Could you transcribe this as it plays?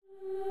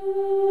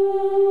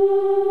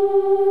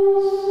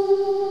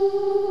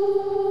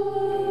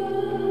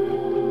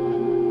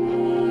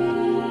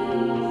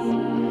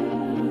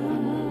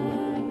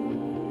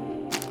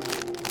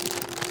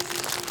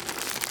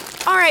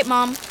right,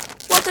 Mom.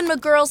 Welcome to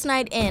Girls'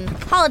 Night In,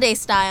 holiday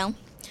style.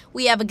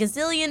 We have a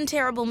gazillion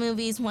terrible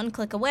movies one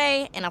click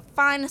away and a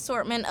fine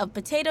assortment of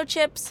potato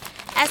chips,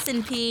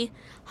 S&P,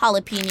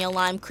 jalapeno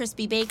lime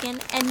crispy bacon,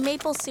 and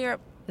maple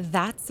syrup.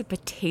 That's a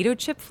potato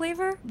chip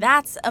flavor?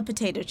 That's a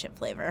potato chip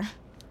flavor.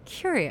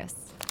 Curious.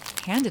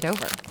 Hand it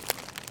over.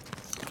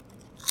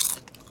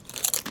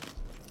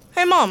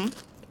 Hey, Mom.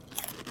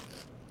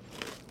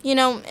 You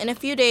know, in a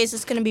few days,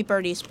 it's going to be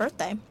Birdie's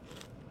birthday.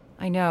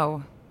 I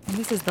know. And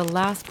this is the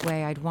last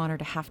way I'd want her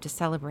to have to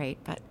celebrate,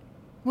 but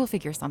we'll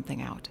figure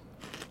something out.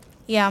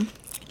 Yeah.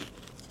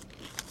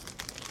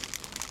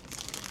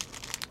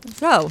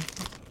 So,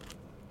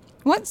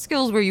 what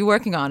skills were you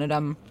working on at,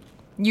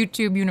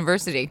 YouTube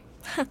University?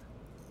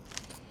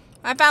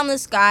 I found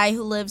this guy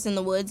who lives in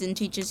the woods and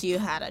teaches you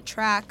how to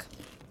track.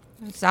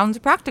 It sounds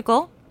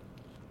practical.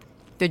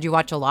 Did you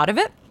watch a lot of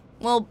it?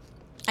 Well,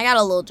 I got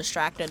a little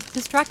distracted.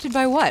 Distracted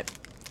by what?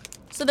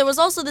 So there was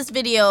also this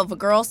video of a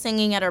girl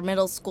singing at her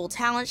middle school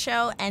talent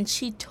show, and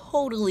she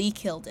totally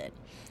killed it.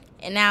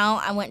 And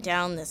now I went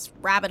down this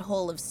rabbit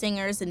hole of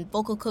singers and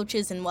vocal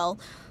coaches and, well,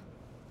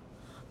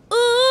 ooh.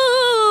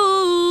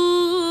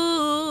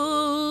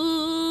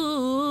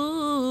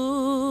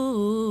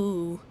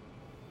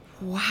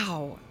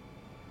 Wow.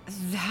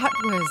 That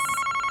was...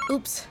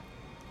 Oops.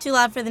 Too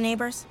loud for the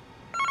neighbors?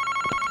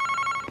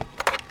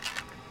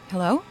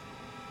 Hello?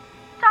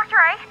 Dr.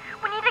 A,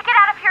 we need to get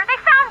out of here. They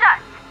found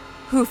us.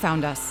 Who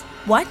found us?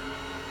 What?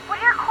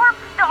 Whittier Corp,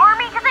 the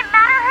army, doesn't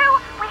matter who.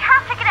 We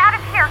have to get out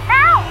of here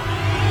now.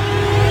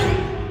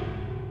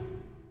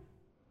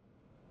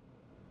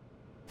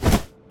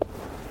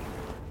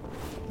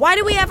 Why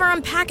do we ever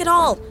unpack it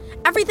all?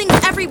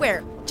 Everything's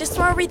everywhere. Just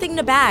throw everything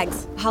into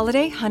bags.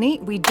 Holiday, honey,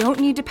 we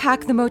don't need to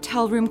pack the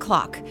motel room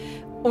clock.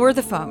 Or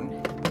the phone.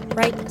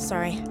 Right,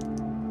 sorry.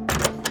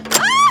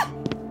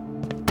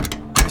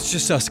 It's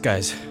just us,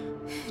 guys.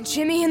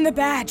 Jimmy and the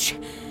badge.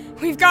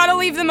 We've got to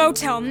leave the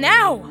motel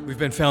now! We've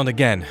been found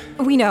again.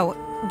 We know.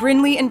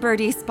 Brinley and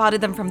Birdie spotted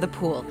them from the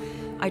pool.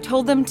 I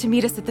told them to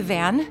meet us at the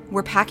van.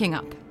 We're packing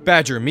up.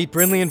 Badger, meet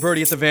Brinley and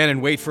Birdie at the van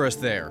and wait for us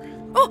there.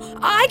 Oh,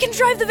 I can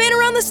drive the van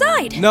around the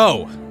side!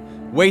 No!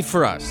 Wait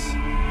for us.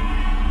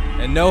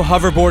 And no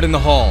hoverboard in the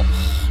hall.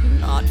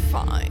 Not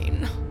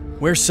fine.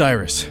 Where's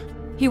Cyrus?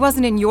 He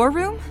wasn't in your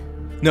room?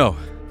 No.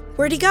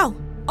 Where'd he go?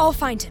 I'll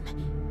find him.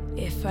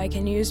 If I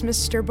can use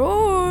Mr.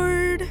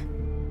 Board.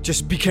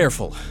 Just be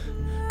careful.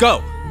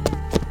 Go!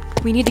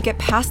 We need to get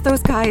past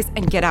those guys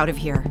and get out of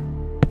here.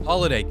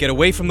 Holiday, get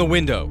away from the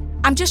window.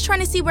 I'm just trying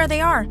to see where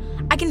they are.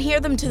 I can hear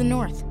them to the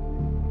north.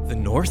 The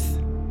north?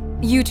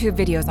 YouTube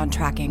videos on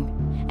tracking.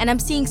 And I'm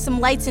seeing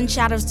some lights and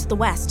shadows to the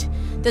west.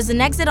 There's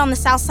an exit on the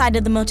south side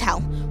of the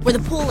motel, where the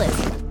pool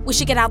is. We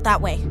should get out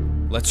that way.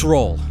 Let's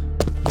roll.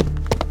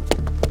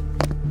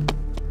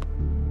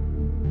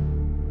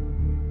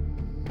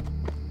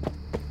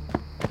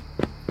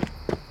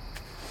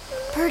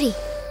 Birdie,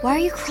 why are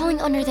you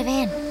crawling under the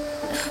van?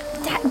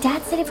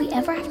 Dad said if we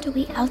ever have to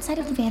wait outside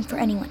of the van for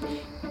anyone,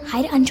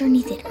 hide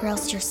underneath it or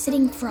else you're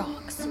sitting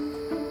frogs.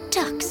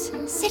 Ducks.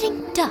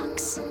 Sitting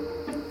ducks.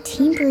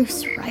 Team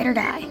Bruce, ride or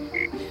die.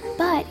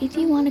 But if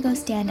you want to go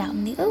stand out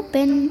in the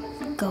open,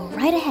 go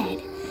right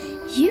ahead.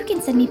 You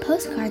can send me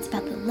postcards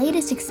about the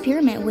latest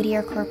experiment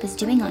Whittier Corp is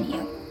doing on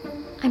you.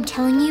 I'm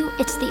telling you,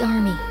 it's the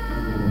army.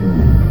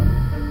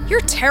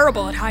 You're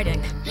terrible at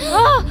hiding.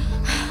 Oh!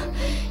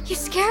 You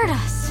scared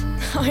us.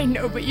 I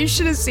know, but you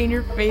should have seen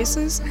your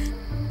faces.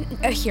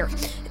 Here,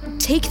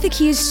 take the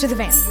keys to the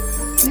van.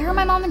 Where are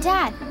my mom and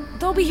dad?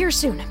 They'll be here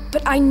soon,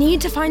 but I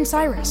need to find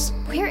Cyrus.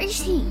 Where is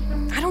he?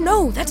 I don't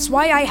know. That's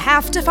why I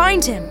have to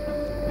find him.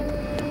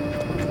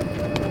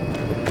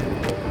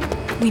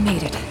 We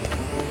made it.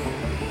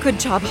 Good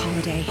job,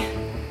 Holiday.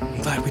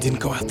 I'm glad we didn't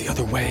go out the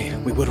other way.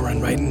 We would have run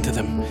right into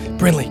them.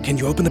 Brinley, can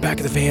you open the back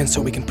of the van so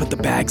we can put the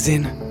bags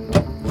in?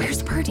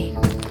 Where's Birdie?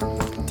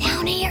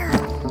 Down here.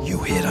 You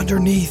hid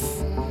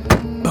underneath.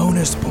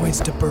 Bonus points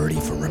to Birdie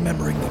for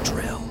remembering the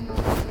drill.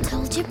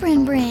 Told you,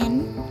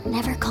 Bryn.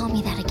 Never call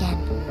me that again.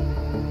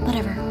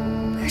 Whatever.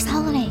 Where's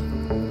Holiday?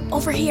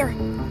 Over here,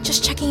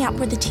 just checking out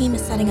where the team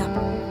is setting up.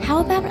 How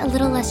about a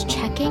little less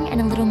checking and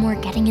a little more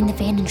getting in the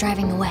van and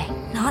driving away?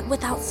 Not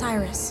without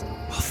Cyrus.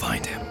 We'll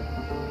find him.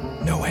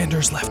 No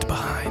Anders left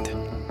behind.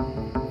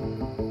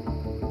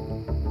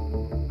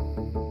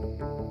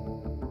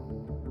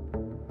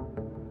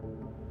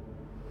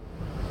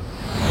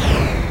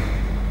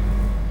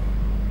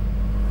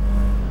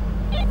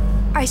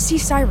 I see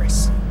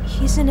Cyrus.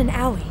 He's in an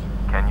alley.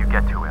 Can you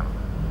get to him?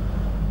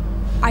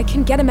 I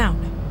can get him out.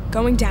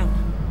 Going down.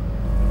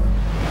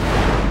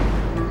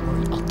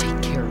 I'll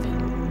take care of it.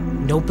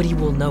 Nobody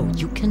will know.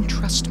 You can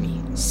trust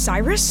me.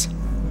 Cyrus?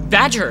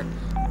 Badger!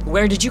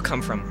 Where did you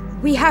come from?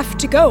 We have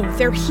to go.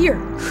 They're here.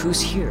 Who's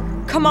here?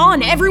 Come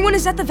on, everyone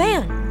is at the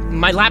van.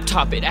 My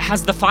laptop, it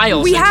has the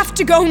files. We have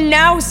to go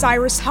now,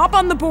 Cyrus. Hop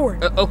on the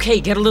board.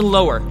 Okay, get a little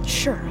lower.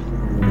 Sure.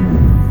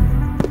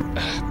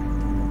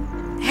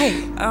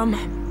 Hey,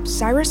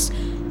 Cyrus,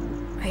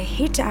 I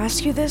hate to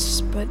ask you this,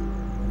 but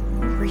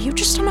were you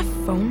just on a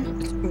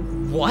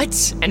phone?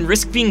 What? And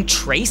risk being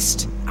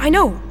traced? I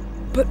know,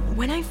 but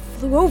when I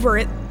flew over,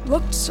 it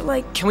looked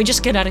like... Can we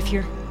just get out of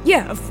here?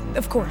 Yeah,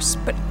 of course,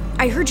 but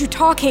I heard you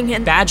talking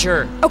and...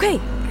 Badger! Okay,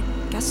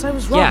 I guess I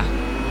was wrong.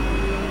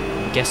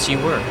 Yeah. Guess you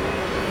were.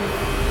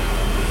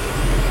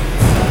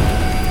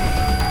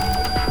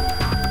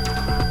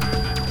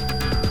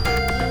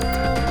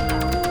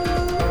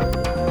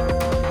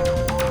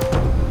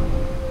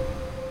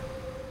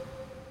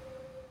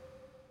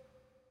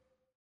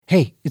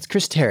 Hey, it's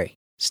Chris Terry,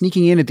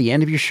 sneaking in at the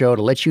end of your show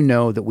to let you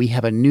know that we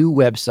have a new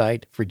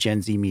website for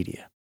Gen Z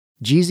Media.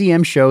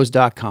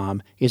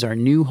 gzmshows.com is our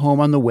new home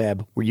on the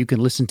web where you can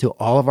listen to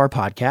all of our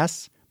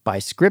podcasts, buy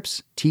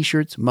scripts,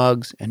 t-shirts,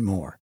 mugs, and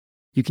more.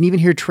 You can even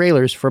hear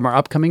trailers from our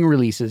upcoming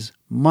releases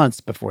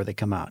months before they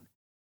come out.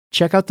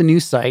 Check out the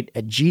new site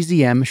at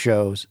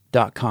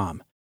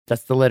gzmshows.com.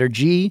 That's the letter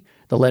G,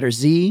 the letter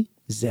Z,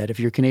 Z if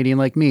you're Canadian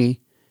like me,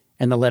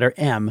 and the letter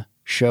M,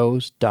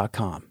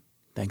 shows.com.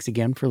 Thanks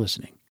again for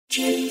listening.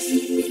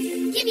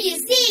 Give me a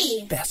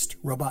Z!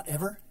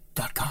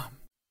 BestRobotEver.com.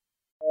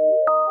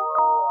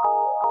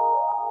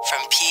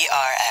 From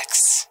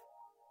PRX.